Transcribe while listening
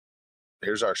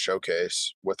Here's our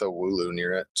showcase with a wooloo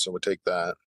near it. So we'll take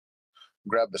that.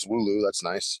 Grab this wooloo. That's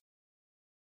nice.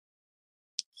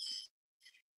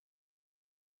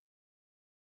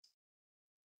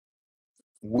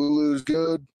 Wooloo's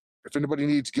good. If anybody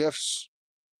needs gifts,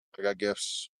 I got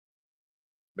gifts.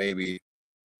 Maybe.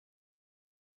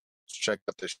 Let's check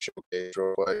out this showcase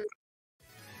real quick.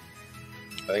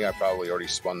 I think I probably already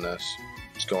spun this.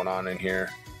 What's going on in here?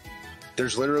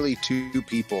 There's literally 2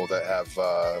 people that have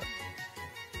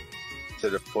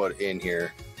put in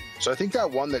here. So I think that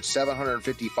one that's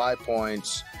 755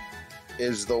 points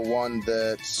is the one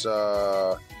that's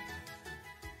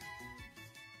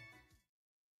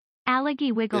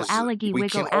Alligy wiggle, alligy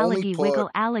wiggle, alligy wiggle,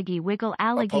 alligy wiggle,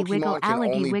 alligy wiggle,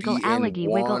 alligy wiggle, alligy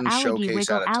wiggle, alligy wiggle,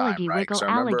 alligy wiggle,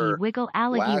 alligy wiggle,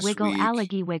 alligy wiggle,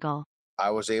 alligy wiggle.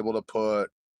 I was able to put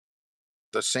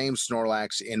the same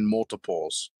Snorlax in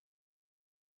multiples,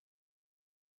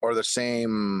 or the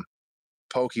same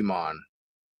Pokemon.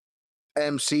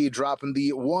 MC dropping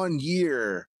the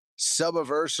 1-year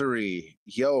subiversary.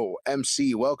 Yo,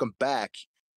 MC, welcome back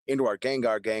into our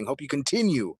Gengar gang. Hope you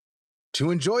continue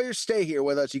to enjoy your stay here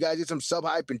with us. You guys get some sub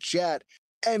hype in chat.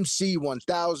 MC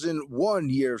 1000, 1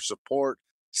 year of support.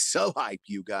 Sub hype,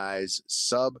 you guys.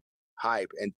 Sub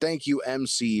hype. And thank you,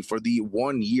 MC, for the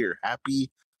 1 year.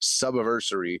 Happy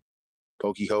subiversary.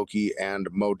 Pokey Hokey and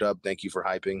Modub, thank you for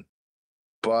hyping.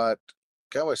 But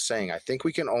like I was saying, I think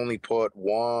we can only put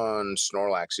 1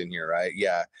 Snorlax in here, right?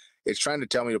 Yeah, it's trying to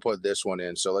tell me to put this one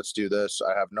in. So let's do this.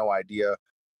 I have no idea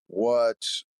what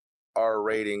our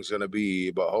rating's going to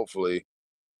be, but hopefully,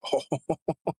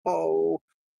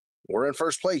 we're in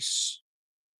first place.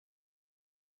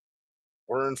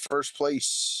 We're in first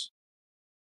place.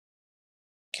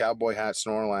 Cowboy hat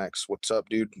Snorlax. What's up,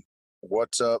 dude?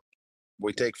 What's up?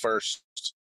 We take first.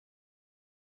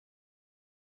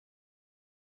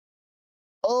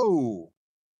 Oh,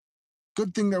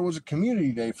 good thing there was a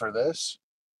community day for this.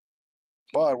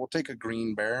 But we'll take a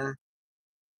green bear.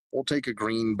 We'll take a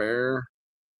green bear.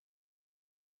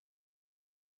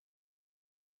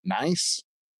 Nice.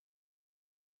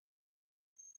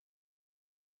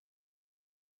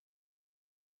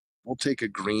 We'll take a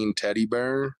green teddy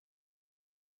bear.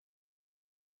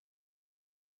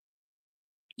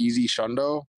 Easy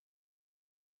Shundo.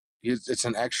 It's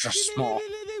an extra small.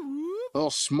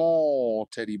 Little small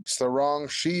teddy. It's the wrong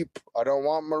sheep. I don't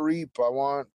want Mareep. I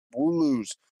want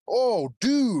Wooloos. Oh,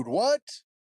 dude, what?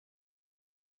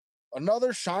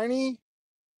 Another shiny?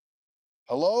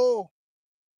 Hello?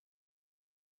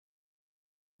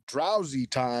 Drowsy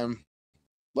time.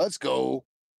 Let's go.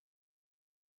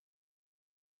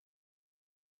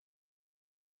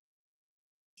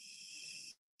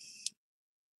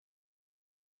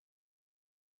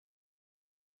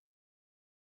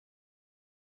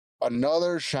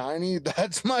 Another shiny?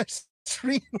 That's my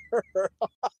streamer.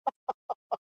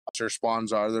 Sure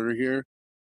spawns are that are here.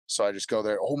 So I just go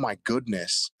there. Oh my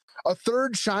goodness. A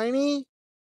third shiny?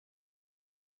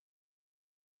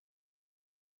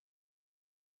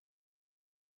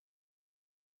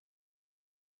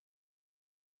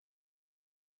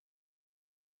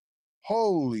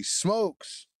 Holy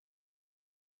smokes.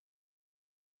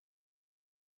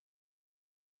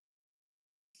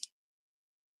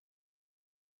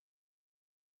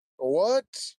 What?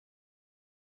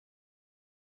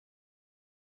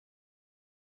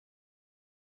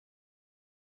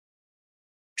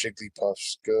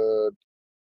 Jigglypuff's good.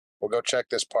 We'll go check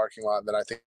this parking lot. Then I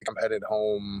think I'm headed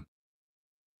home.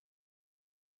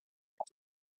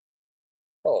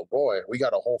 Oh boy, we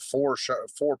got a whole four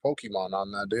Pokemon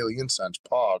on that daily incense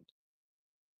pog.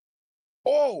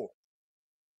 Oh,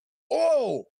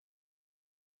 oh,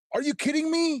 are you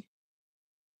kidding me?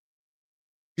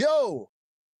 Yo,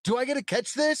 do I get to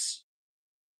catch this?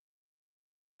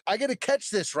 I get to catch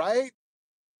this, right?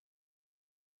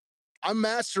 I'm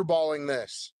master balling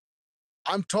this.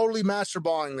 I'm totally master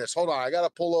balling this. Hold on, I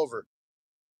gotta pull over.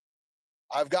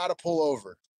 I've got to pull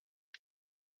over.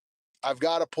 I've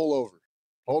got to pull over.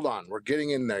 Hold on, we're getting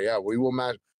in there. Yeah, we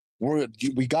will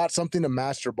we got something to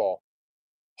master ball.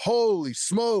 Holy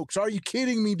smokes, are you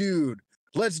kidding me, dude?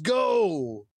 Let's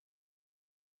go.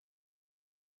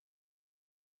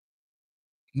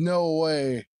 No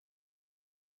way.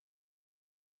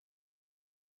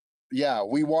 Yeah,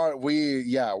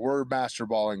 we're master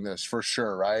balling this for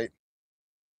sure, right?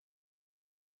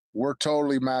 We're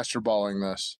totally master balling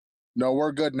this. No,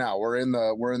 we're good now. We're in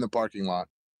the parking lot.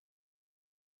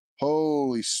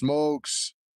 Holy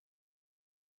smokes.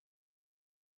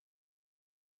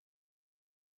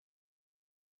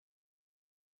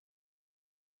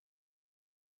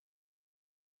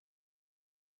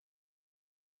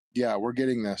 Yeah, we're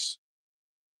getting this.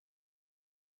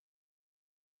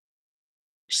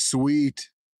 Sweet.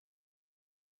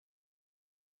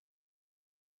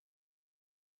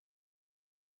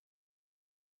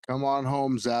 Come on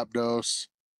home, Zapdos.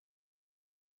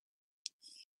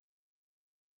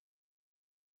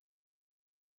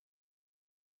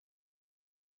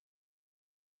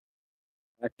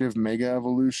 Active Mega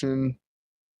Evolution.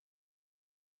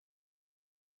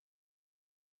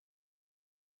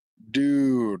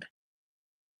 Dude.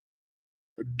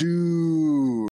 Dude.